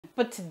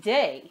But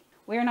today,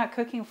 we are not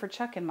cooking for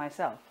Chuck and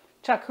myself.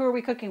 Chuck, who are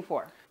we cooking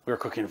for? We're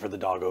cooking for the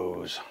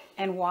doggos.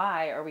 And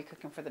why are we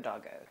cooking for the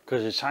doggos?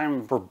 Because it's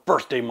time for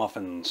birthday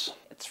muffins.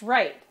 That's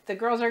right. The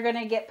girls are going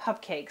to get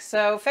Pupcakes.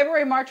 So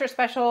February, March are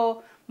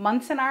special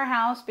months in our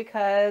house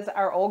because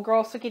our old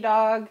girl, Suki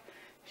Dog,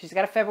 she's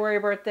got a February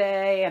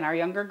birthday, and our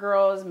younger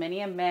girls,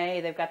 Minnie and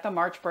May, they've got the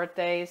March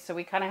birthdays. So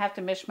we kind of have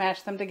to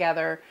mishmash them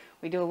together.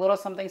 We do a little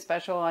something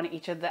special on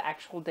each of the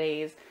actual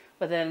days,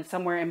 but then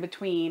somewhere in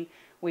between,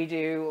 we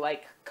do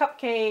like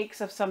cupcakes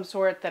of some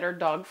sort that are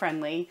dog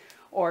friendly,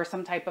 or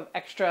some type of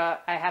extra,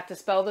 I have to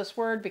spell this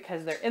word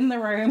because they're in the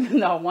room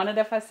and they'll want it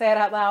if I say it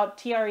out loud,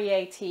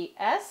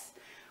 T-R-E-A-T-S.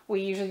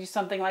 We usually do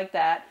something like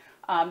that.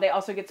 They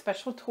also get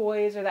special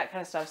toys or that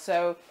kind of stuff.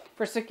 So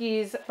for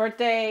Suki's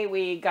birthday,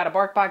 we got a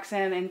bark box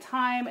in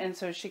time, and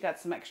so she got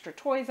some extra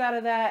toys out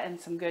of that and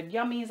some good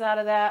yummies out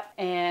of that.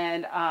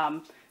 And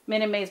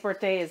Min and May's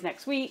birthday is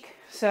next week,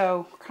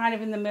 so kind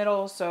of in the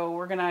middle. So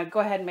we're gonna go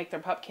ahead and make their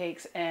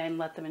Pupcakes and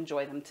let them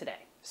enjoy them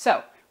today.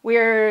 So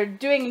we're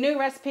doing a new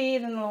recipe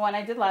than the one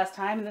I did last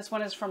time, and this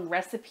one is from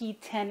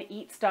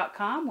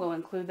recipe10eats.com. We'll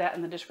include that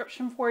in the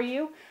description for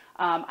you.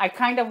 I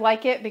kind of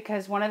like it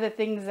because one of the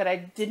things that I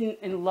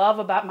didn't love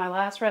about my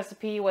last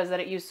recipe was that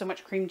it used so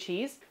much cream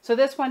cheese. So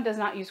this one does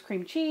not use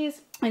cream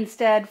cheese.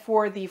 Instead,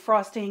 for the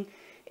frosting,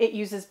 it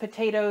uses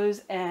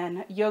potatoes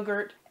and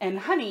yogurt and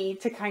honey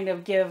to kind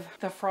of give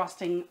the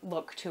frosting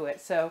look to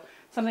it. So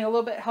something a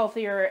little bit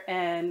healthier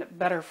and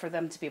better for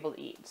them to be able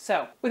to eat.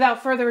 So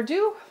without further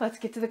ado, let's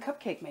get to the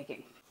cupcake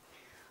making.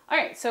 All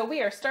right, so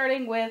we are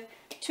starting with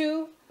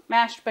 2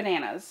 mashed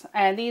bananas,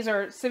 and these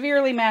are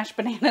severely mashed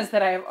bananas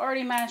that I have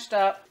already mashed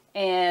up,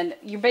 and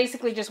you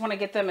basically just want to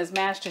get them as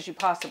mashed as you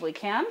possibly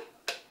can.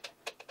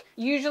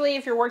 Usually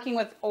if you're working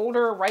with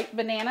older ripe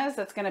bananas,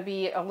 that's going to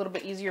be a little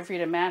bit easier for you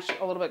to mash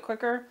a little bit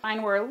quicker.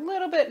 Mine were a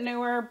little bit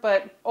newer,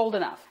 but old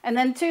enough. And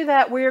then to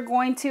that, we're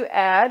going to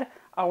add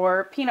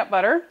our peanut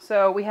butter.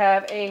 So we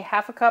have a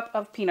 1/2 cup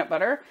of peanut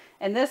butter,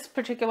 and this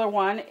particular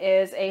one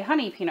is a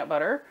honey peanut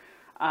butter.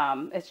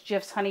 It's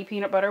Jif's honey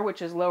peanut butter,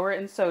 which is lower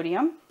in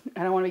sodium.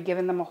 I don't want to be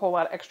giving them a whole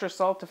lot of extra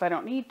salt if I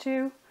don't need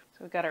to. So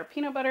we've got our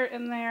peanut butter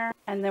in there.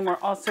 And then we're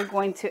also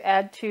going to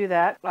add to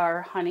that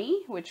our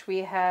honey, which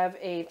we have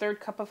a 1/3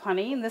 cup of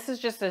honey. And this is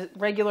just a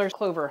regular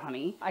clover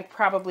honey. I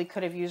probably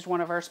could have used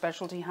one of our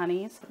specialty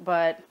honeys,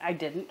 but I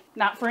didn't.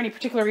 Not for any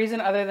particular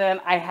reason other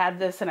than I had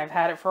this and I've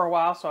had it for a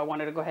while, so I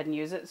wanted to go ahead and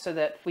use it so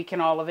that we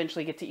can all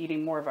eventually get to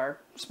eating more of our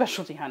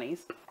specialty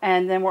honeys.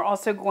 And then we're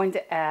also going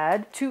to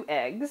add 2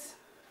 eggs.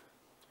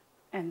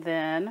 And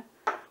then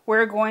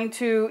we're going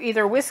to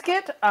either whisk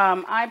it.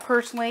 I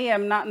personally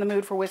am not in the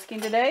mood for whisking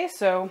today,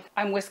 so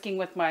I'm whisking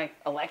with my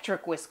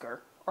electric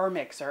whisker or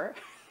mixer.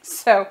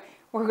 So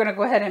we're going to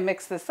go ahead and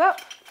mix this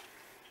up.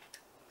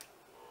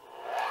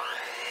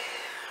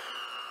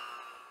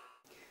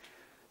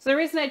 So the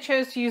reason I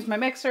chose to use my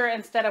mixer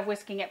instead of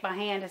whisking it by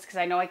hand is because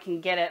I know I can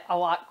get it a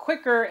lot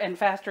quicker and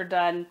faster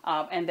done,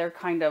 and they're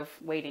kind of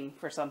waiting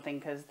for something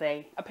because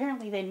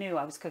apparently they knew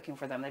I was cooking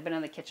for them. They've been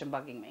in the kitchen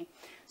bugging me.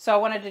 So I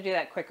wanted to do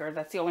that quicker.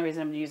 That's the only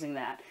reason I'm using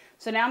that.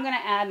 So now I'm going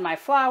to add my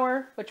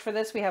flour, which for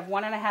this we have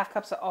 1½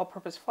 cups of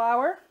all-purpose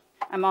flour.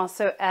 I'm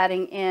also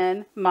adding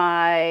in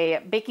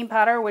my baking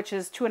powder, which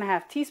is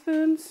 2½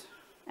 teaspoons.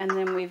 And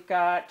then we've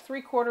got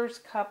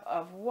 3/4 cup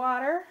of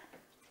water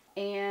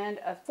and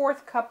a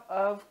 1/4 cup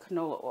of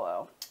canola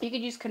oil. You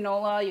could use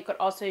canola, you could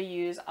also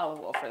use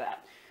olive oil for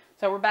that.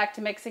 So we're back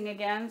to mixing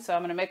again, so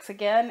I'm going to mix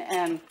again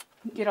and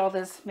get all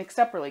this mixed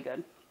up really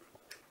good.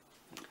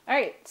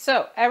 Alright,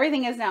 so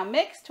everything is now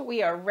mixed,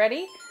 we are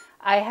ready.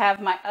 I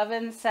have my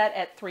oven set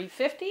at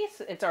 350,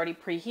 so it's already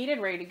preheated,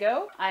 ready to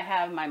go. I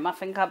have my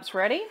muffin cups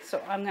ready,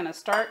 so I'm going to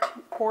start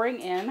pouring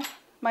in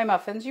my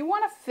muffins. You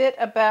want to fit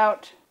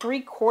about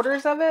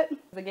 3/4 of it,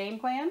 the game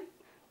plan.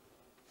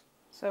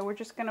 So we're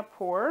just going to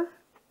pour,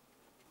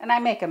 and I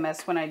make a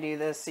mess when I do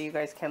this, so you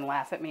guys can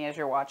laugh at me as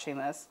you're watching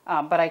this,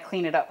 but I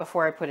clean it up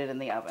before I put it in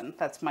the oven.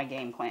 That's my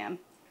game plan.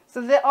 So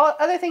the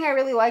other thing I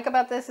really like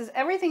about this is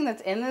everything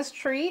that's in this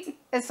treat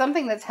is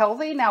something that's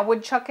healthy. Now,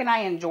 would Chuck and I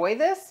enjoy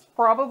this?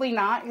 Probably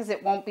not, because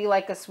it won't be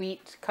like a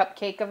sweet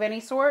cupcake of any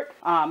sort.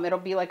 It'll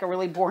be like a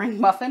really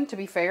boring muffin, to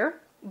be fair,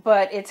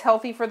 but it's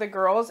healthy for the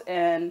girls,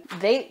 and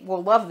they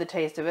will love the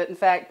taste of it. In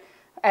fact,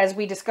 as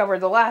we discovered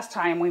the last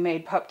time we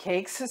made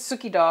Pupcakes,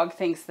 Suki Dog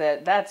thinks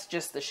that that's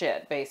just the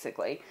shit,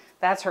 basically.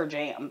 That's her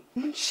jam.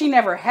 She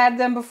never had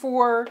them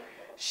before.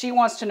 She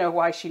wants to know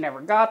why she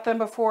never got them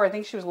before. I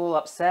think she was a little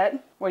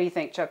upset. What do you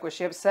think, Chuck? Was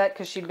she upset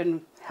because she'd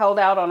been held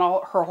out on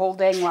her whole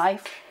dang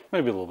life?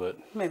 Maybe a little bit.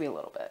 Maybe a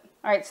little bit.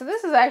 All right, so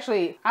this is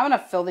actually, I'm going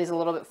to fill these a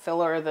little bit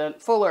fuller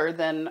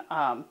than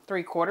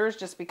 3/4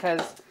 just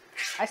because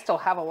I still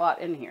have a lot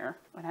in here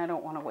and I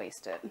don't want to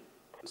waste it.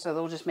 So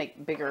they'll just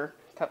make bigger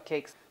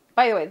cupcakes.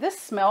 By the way, this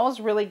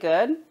smells really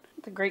good.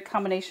 It's a great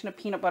combination of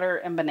peanut butter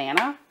and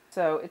banana.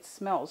 So it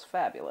smells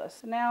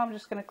fabulous. Now I'm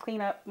just going to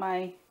clean up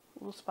my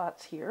little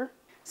spots here.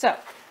 So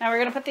now we're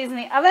going to put these in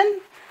the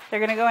oven. They're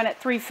going to go in at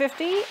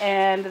 350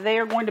 and they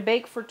are going to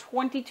bake for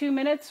 22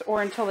 minutes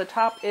or until the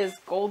top is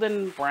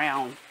golden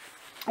brown.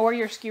 or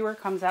your skewer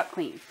comes out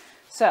clean.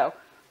 So,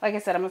 like I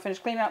said, I'm gonna finish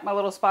cleaning up my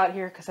little spot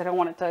here because I don't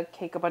want it to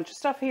cake a bunch of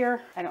stuff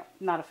here.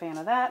 Not a fan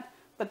of that.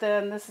 But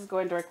then this is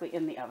going directly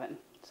in the oven.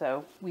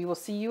 So we will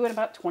see you in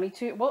about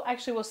 22. Well,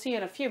 actually, we'll see you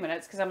in a few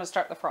minutes because I'm gonna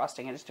start the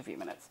frosting in just a few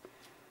minutes.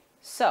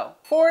 So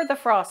for the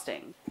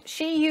frosting,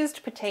 she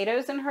used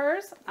potatoes in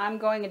hers. I'm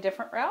going a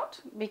different route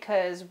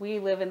because we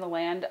live in the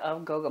land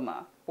of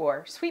gogama,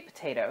 or sweet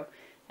potato,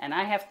 and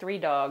I have 3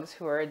 dogs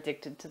who are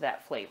addicted to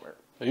that flavor.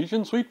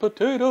 Asian sweet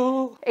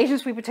potato. Asian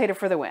sweet potato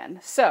for the win.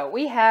 So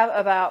we have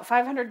about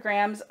 500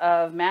 grams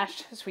of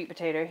mashed sweet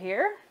potato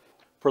here.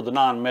 For the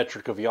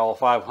non-metric of y'all,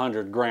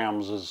 500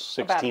 grams is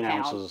 16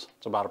 ounces.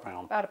 It's about a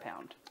pound. About a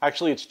pound.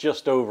 Actually, it's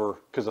just over,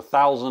 because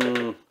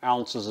 1,000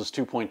 ounces is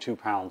 2.2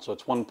 pounds, so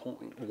it's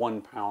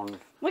 1.1 pound.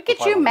 Look at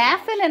you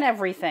mathing and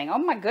everything. Oh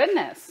my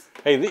goodness.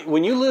 Hey,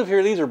 when you live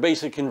here, these are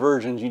basic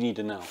conversions you need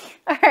to know.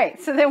 All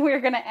right, so then we're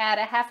going to add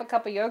a half a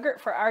cup of yogurt.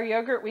 For our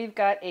yogurt, we've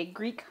got a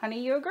Greek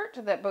honey yogurt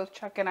that both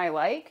Chuck and I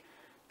like.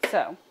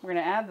 So we're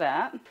going to add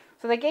that.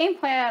 So the game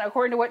plan,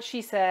 according to what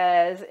she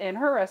says in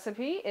her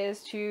recipe,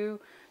 is to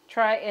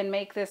try and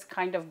make this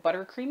kind of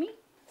buttercreamy.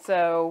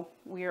 So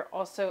we are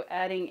also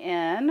adding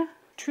in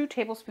 2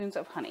 tablespoons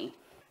of honey.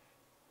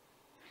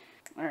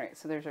 All right,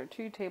 so there's our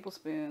 2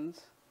 tablespoons.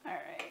 All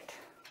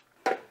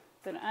right,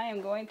 then I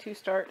am going to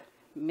start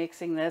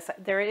mixing this.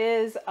 There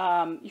is,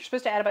 you're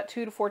supposed to add about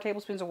 2 to 4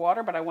 tablespoons of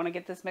water, but I want to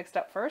get this mixed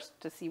up first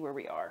to see where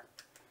we are.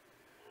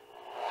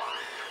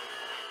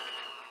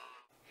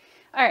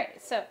 All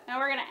right, so now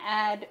we're gonna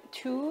add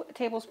 2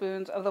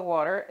 tablespoons of the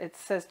water. It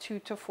says 2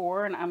 to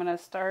 4, and I'm gonna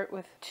start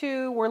with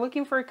 2. We're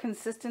looking for a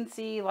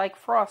consistency like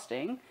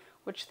frosting,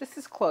 which this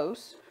is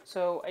close.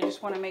 So I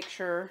just wanna make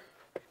sure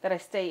that I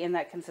stay in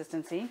that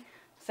consistency.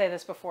 I'll say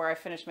this before I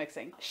finish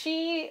mixing.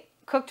 She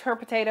cooked her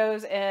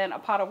potatoes in a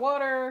pot of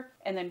water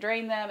and then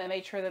drained them and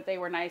made sure that they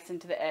were nice and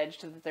to the edge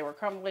so that they were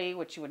crumbly,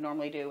 which you would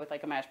normally do with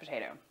like a mashed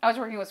potato. I was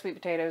working with sweet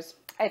potatoes.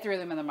 I threw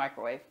them in the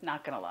microwave,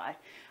 not gonna lie.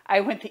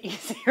 I went the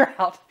easy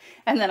route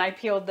and then I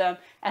peeled them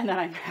and then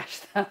I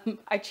mashed them.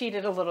 I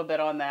cheated a little bit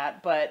on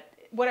that, but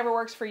whatever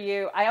works for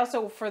you. I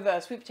also, for the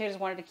sweet potatoes,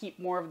 wanted to keep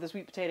more of the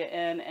sweet potato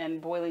in,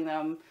 and boiling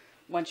them,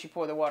 once you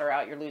pour the water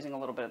out, you're losing a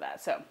little bit of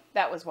that. So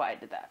that was why I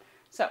did that.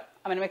 So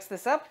I'm gonna mix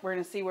this up. We're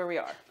gonna see where we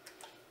are.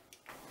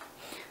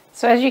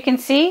 So as you can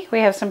see, we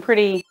have some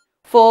pretty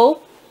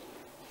full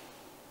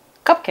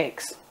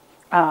cupcakes,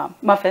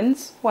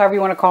 muffins, whatever you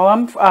want to call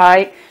them.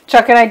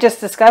 Chuck and I just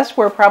discussed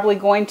we're probably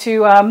going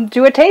to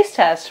do a taste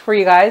test for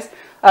you guys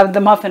of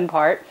the muffin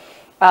part.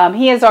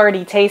 He has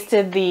already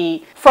tasted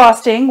the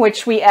frosting,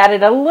 which we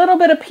added a little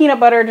bit of peanut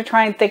butter to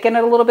try and thicken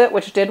it a little bit,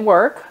 which did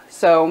work.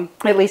 So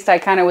at least I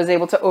kind of was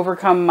able to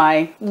overcome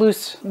my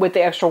loose with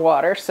the extra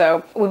water.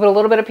 So we put a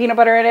little bit of peanut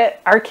butter in it.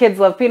 Our kids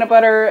love peanut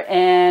butter,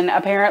 and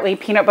apparently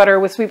peanut butter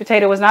with sweet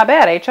potato was not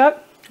bad, eh,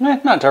 Chuck?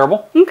 Not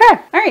terrible. Okay.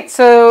 All right.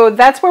 So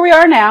that's where we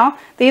are now.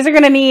 These are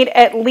going to need,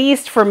 at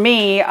least for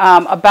me,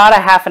 about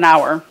a half an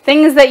hour.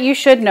 Things that you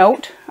should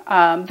note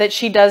that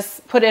she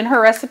does put in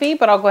her recipe,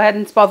 but I'll go ahead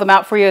and spell them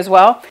out for you as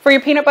well. For your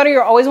peanut butter,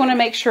 you always want to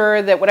make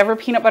sure that whatever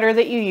peanut butter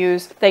that you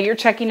use, that you're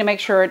checking to make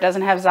sure it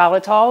doesn't have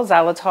xylitol.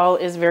 Xylitol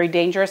is very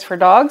dangerous for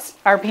dogs.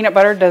 Our peanut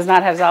butter does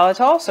not have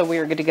xylitol, so we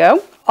are good to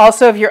go.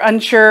 Also, if you're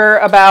unsure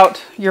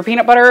about your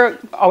peanut butter,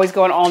 always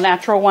go an all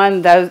natural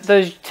one.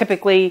 Those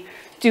typically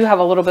do have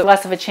a little bit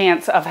less of a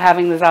chance of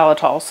having the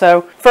xylitol.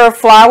 So for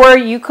flour,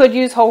 you could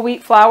use whole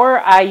wheat flour.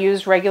 I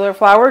use regular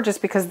flour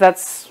just because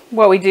that's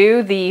what we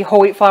do. The whole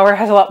wheat flour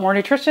has a lot more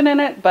nutrition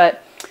in it,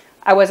 but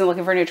I wasn't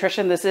looking for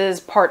nutrition. This is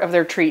part of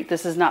their treat.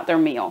 This is not their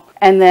meal.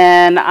 And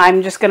then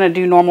I'm just gonna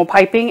do normal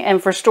piping.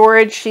 And for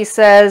storage, she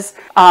says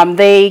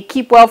they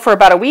keep well for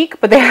about a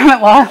week, but they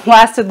haven't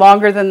lasted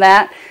longer than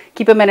that.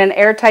 Keep them in an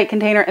airtight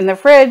container in the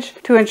fridge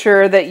to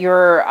ensure that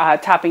your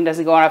topping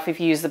doesn't go off. If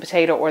you use the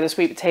potato or the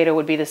sweet potato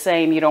would be the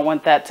same. You don't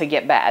want that to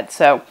get bad.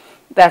 So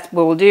that's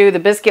what we'll do. The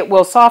biscuit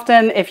will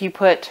soften if you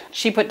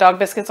she put dog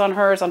biscuits on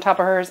hers, on top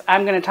of hers.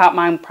 I'm going to top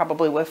mine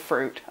probably with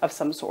fruit of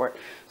some sort.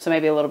 So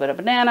maybe a little bit of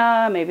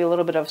banana, maybe a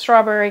little bit of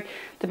strawberry,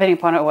 depending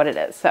upon what it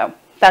is. So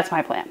that's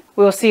my plan.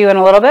 We will see you in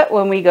a little bit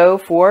when we go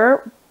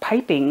for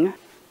piping.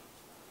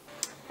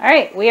 All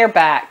right, we are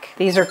back.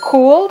 These are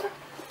cooled.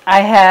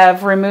 I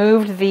have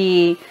removed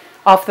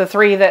off the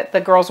 3 that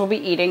the girls will be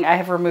eating, I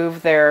have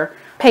removed their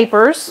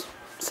papers.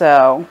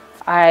 So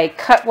I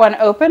cut one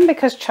open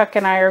because Chuck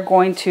and I are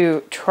going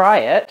to try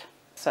it.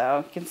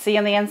 So you can see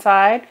on the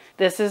inside,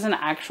 this is an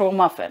actual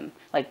muffin.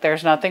 Like,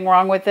 there's nothing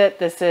wrong with it.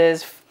 This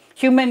is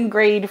human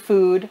grade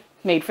food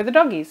made for the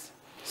doggies.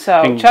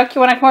 So Chuck,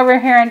 you want to come over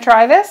here and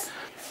try this?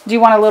 Do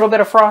you want a little bit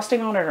of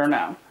frosting on it or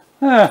no?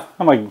 I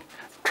might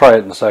try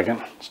it in a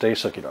second. Stay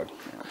sucky dog.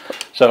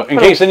 So in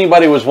case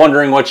anybody was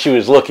wondering what she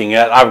was looking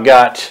at, I've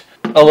got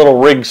a little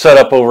rig set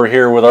up over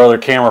here with our other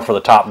camera for the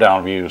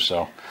top-down view.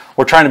 So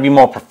we're trying to be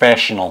more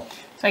professional.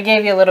 So I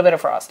gave you a little bit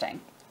of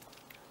frosting.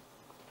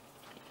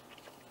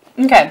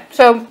 Okay,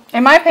 so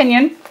in my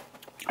opinion,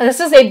 this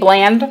is a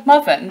bland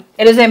muffin.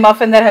 It is a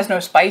muffin that has no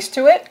spice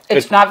to it.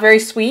 It's not very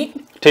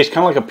sweet. Tastes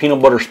kind of like a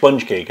peanut butter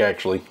sponge cake,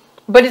 actually.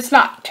 But it's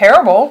not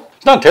terrible.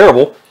 It's not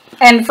terrible.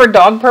 And for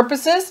dog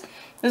purposes,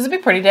 this would be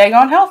pretty dang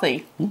on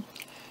healthy.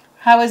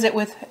 How is it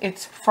with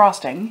its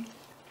frosting?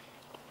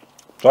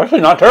 It's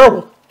actually not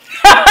terrible.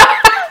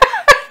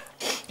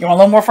 You want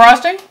a little more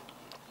frosting?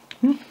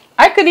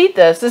 I could eat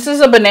this. This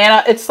is a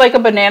banana. It's like a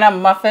banana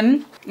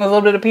muffin with a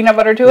little bit of peanut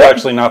butter to it. It's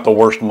actually not the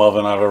worst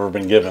muffin I've ever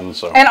been given.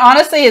 So. And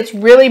honestly, it's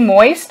really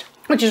moist,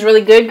 which is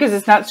really good because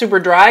it's not super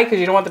dry because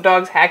you don't want the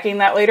dogs hacking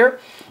that later.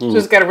 So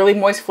it's got a really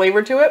moist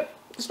flavor to it.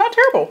 It's not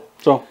terrible.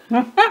 So,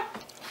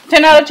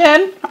 10 out of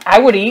 10, I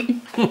would eat.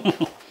 All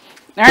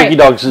right.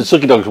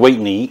 Suki Dog's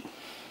waiting to eat.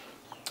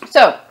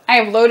 So, I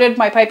have loaded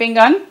my piping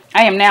gun.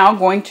 I am now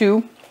going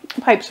to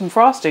pipe some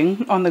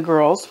frosting on the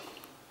girls'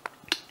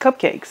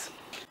 cupcakes.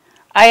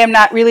 I am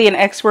not really an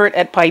expert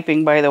at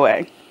piping, by the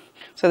way.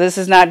 So this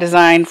is not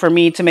designed for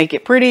me to make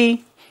it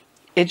pretty.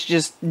 It's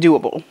just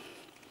doable.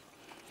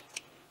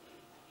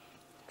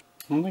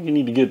 I don't think you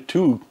need to get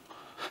too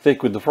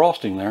thick with the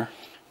frosting there.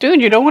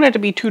 Dude, you don't want it to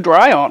be too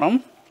dry on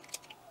them.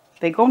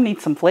 They gonna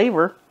need some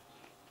flavor.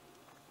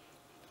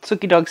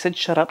 Suki Dog said,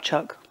 "Shut up,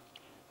 Chuck."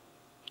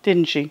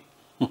 Didn't she?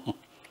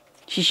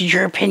 She said,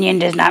 "Your opinion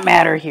does not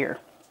matter here."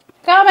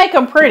 Gotta make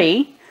them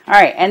pretty. All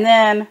right, and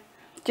then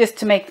just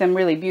to make them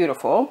really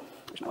beautiful,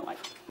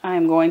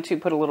 I'm going to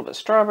put a little bit of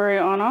strawberry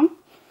on them.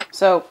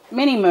 So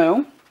Minnie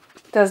Moo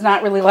does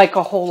not really like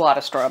a whole lot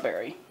of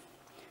strawberry,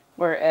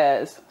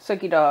 whereas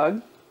Suki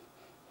Dog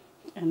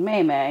and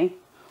May May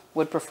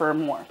would prefer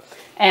more.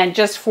 And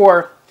just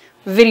for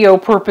video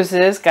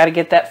purposes, got to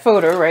get that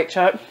photo, right,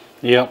 Chuck?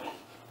 Yep.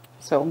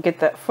 So get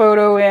that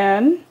photo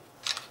in.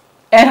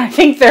 And I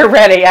think they're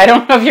ready. I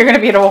don't know if you're going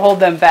to be able to hold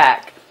them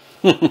back.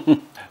 All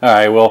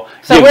right, well.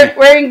 So we're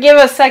going to give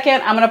a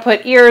second. I'm going to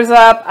put ears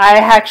up. I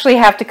actually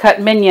have to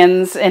cut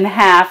Minions in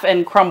half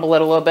and crumble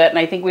it a little bit. And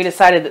I think we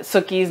decided that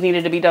Suki's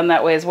needed to be done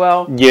that way as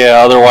well.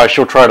 Yeah, otherwise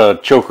she'll try to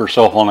choke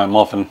herself on that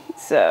muffin.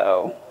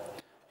 So.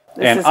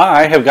 And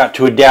I have got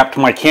to adapt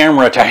my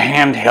camera to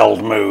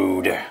handheld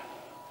mode.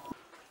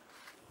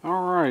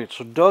 Alright,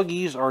 so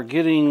Doggies are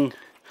getting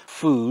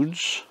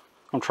foods.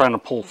 I'm trying to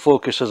pull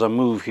focus as I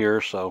move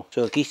here, so.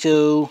 Chucky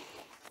Sue.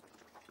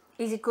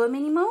 Is it good,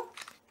 Minnie Moo?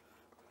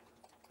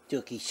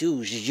 Chucky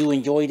Sue, did you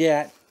enjoy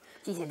that?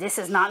 She said, "This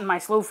is not in my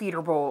slow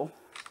feeder bowl."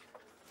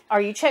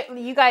 Are you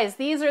you guys,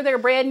 these are their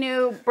brand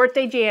new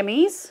birthday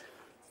jammies.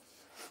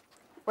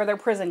 Or their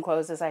prison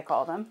clothes, as I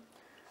call them.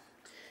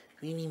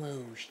 Minnie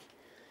Moo,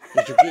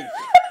 did you get...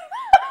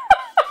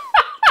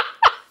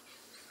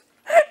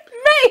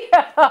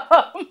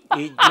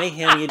 Mayhem!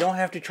 Mayhem, you don't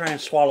have to try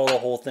and swallow the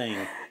whole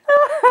thing.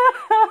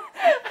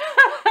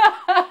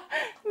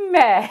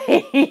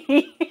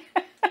 May.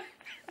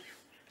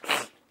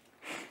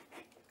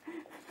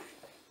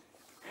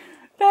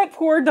 That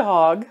poor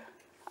dog.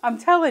 I'm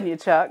telling you,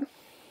 Chuck.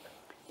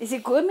 Is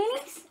it good,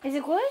 Minis? Is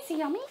it good? Is it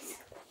yummies?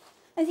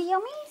 Is it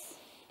yummies?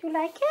 Do you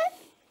like it?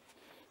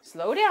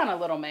 Slow down a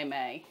little, May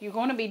May. You're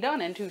going to be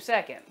done in 2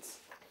 seconds.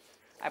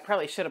 I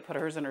probably should have put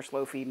hers in her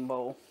slow feeding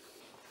bowl.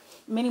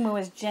 Minnie Moo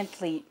is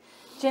gently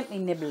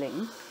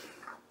nibbling.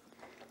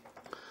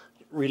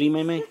 Really,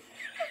 May May?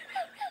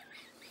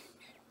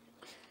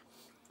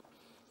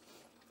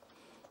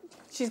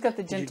 She's got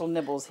the gentle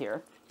nibbles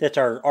here. That's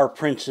our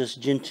princess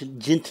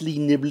gently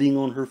nibbling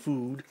on her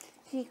food.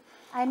 See,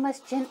 I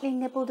must gently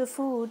nibble the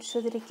food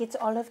so that it gets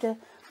all of the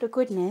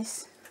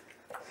goodness.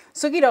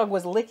 Suki Dog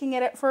was licking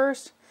it at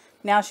first.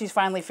 Now she's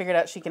finally figured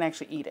out she can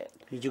actually eat it.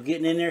 Did you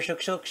get in there,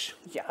 Shooks?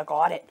 Yeah, I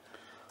got it.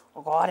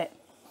 I got it.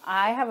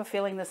 I have a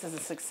feeling this is a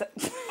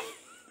success.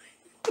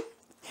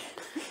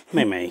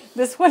 May May.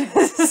 This one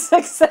is a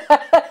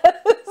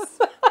success.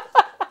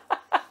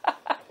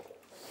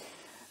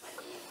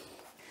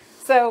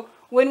 So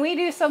when we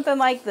do something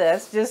like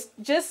this,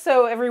 just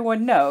so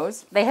everyone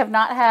knows, they have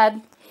not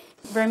had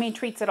very many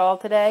treats at all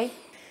today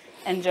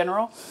in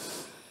general.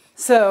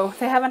 So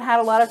they haven't had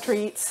a lot of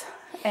treats,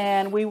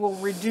 and we will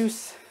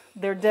reduce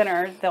their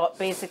dinner. They'll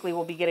basically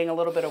will be getting a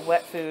little bit of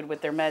wet food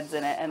with their meds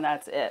in it, and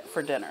that's it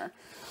for dinner.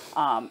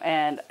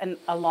 And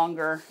a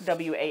longer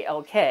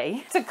WALK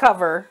to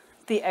cover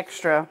the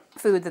extra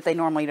food that they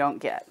normally don't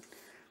get.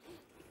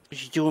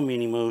 What you doing,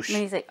 Minnie Moosh?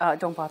 Minnie's like,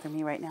 don't bother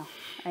me right now.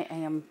 I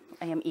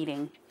am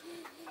eating.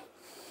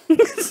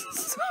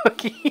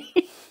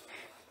 Suki.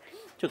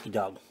 Chucky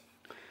Dog.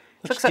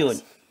 What's she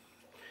doing?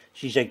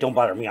 She's like, don't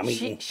bother me, I'm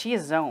eating. She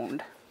is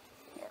zoned.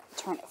 Here,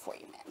 turn it for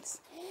you, Mints.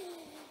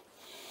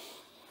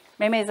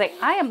 May May's like,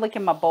 I am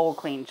licking my bowl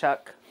clean,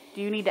 Chuck.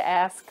 Do you need to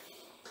ask?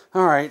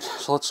 Alright,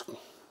 so let's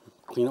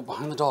clean up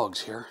behind the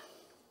dogs here.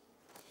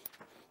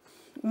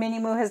 Minnie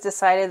Moo has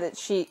decided that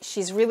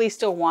she's really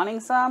still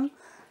wanting some.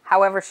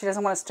 However, she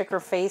doesn't want to stick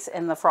her face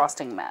in the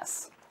frosting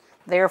mess.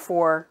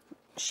 Therefore,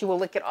 she will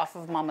lick it off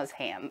of Mama's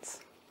hands.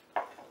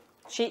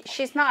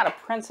 She's not a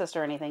princess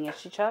or anything, is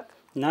she, Chuck?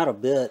 Not a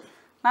bit.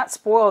 Not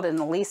spoiled in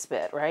the least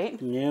bit, right?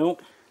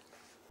 Nope.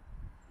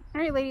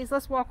 All right, ladies,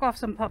 let's walk off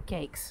some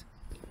Pupcakes.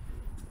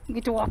 You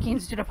get to walk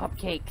into the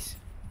Pupcakes.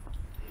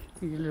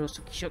 You little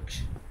Suki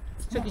Shooks.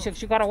 Suki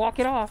Shooks, you gotta walk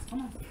it off.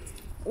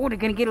 Oh, they're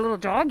gonna get a little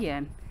jog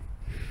in.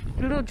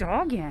 A little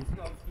jogging.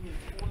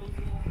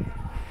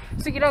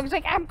 Suki Dog's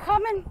like, I'm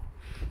coming.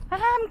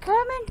 I'm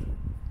coming.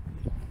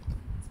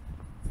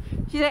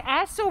 She's like,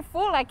 ass so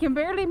full I can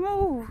barely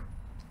move.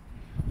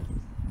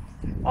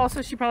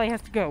 Also, she probably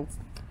has to go.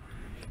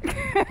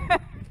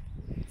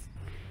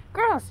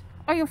 Girls,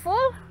 are you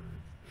full?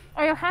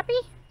 Are you happy?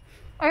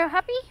 Are you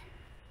happy?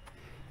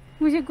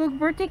 Was it good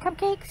birthday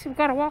cupcakes? We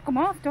gotta walk them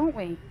off, don't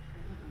we?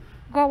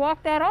 Gotta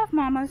walk that off,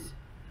 mamas.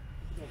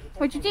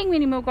 What you think,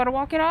 Minnie Moo? Gotta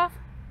walk it off?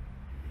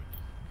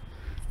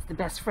 It's the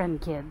best friend,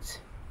 kids.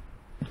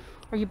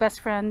 Are you best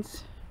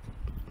friends?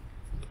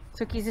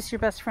 Suki, is this your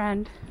best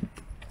friend?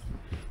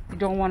 You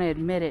don't want to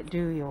admit it,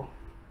 do you?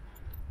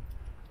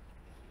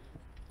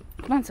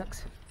 Come on,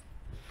 Sooks.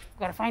 We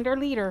gotta find our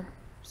leader.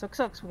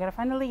 Sooks, we gotta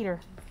find a leader.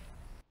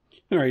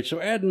 Alright,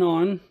 so adding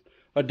on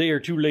a day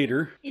or two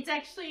later. It's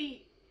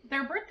actually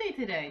their birthday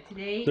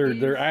today.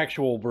 Their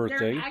actual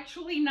birthday. They're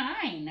actually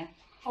 9.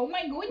 Oh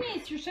my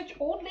goodness, you're such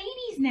old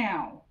ladies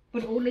now.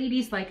 But old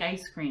ladies like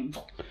ice cream.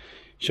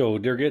 So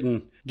they're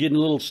getting a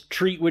little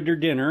treat with their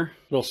dinner,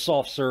 a little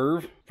soft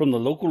serve from the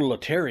local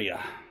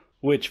Lateria,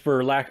 which,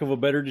 for lack of a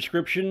better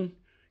description,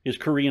 is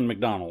Korean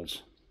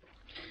McDonald's.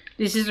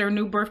 This is our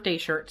new birthday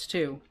shirts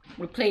too.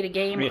 We played a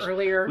game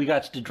earlier. We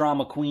got the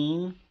Drama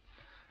Queen,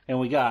 and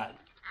we got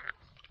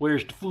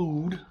Where's the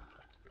Food,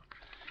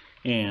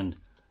 and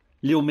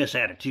Little Miss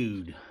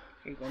Attitude.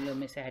 Here you go, Little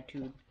Miss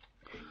Attitude.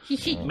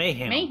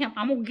 Mayhem. Mayhem.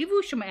 I'm gonna give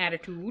you some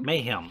attitude.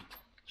 Mayhem.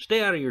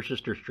 Stay out of your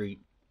sister's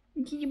street.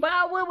 You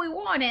buy what we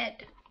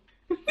wanted.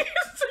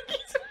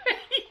 Suki's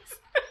face.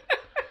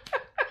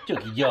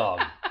 Chucky dog.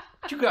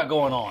 What you got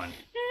going on?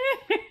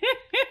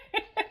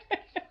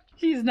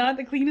 She's not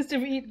the cleanest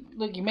of eat.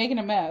 Look, you're making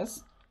a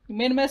mess. You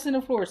made a mess in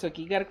the floor, Suki.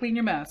 You gotta clean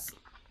your mess.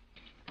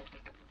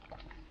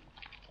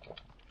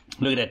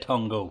 Look at that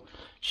tongue go.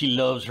 She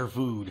loves her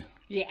food.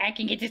 Yeah, I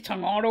can get this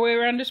tongue all the way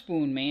around the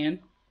spoon, man.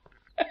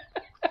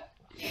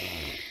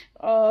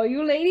 Oh,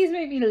 you ladies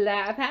make me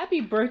laugh.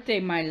 Happy birthday,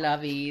 my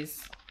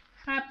lovies.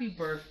 Happy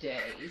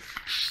birthdays.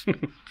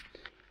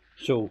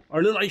 So,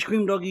 our little ice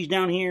cream doggies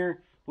down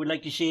here would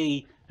like to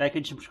say like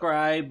and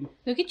subscribe.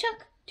 Look at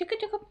Chuck. Chuck.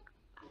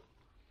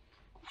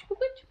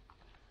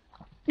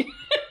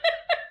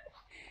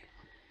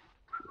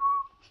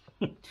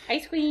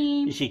 Ice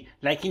cream. You see,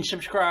 like and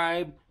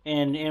subscribe,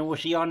 and we'll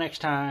see y'all next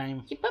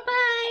time. Bye-bye.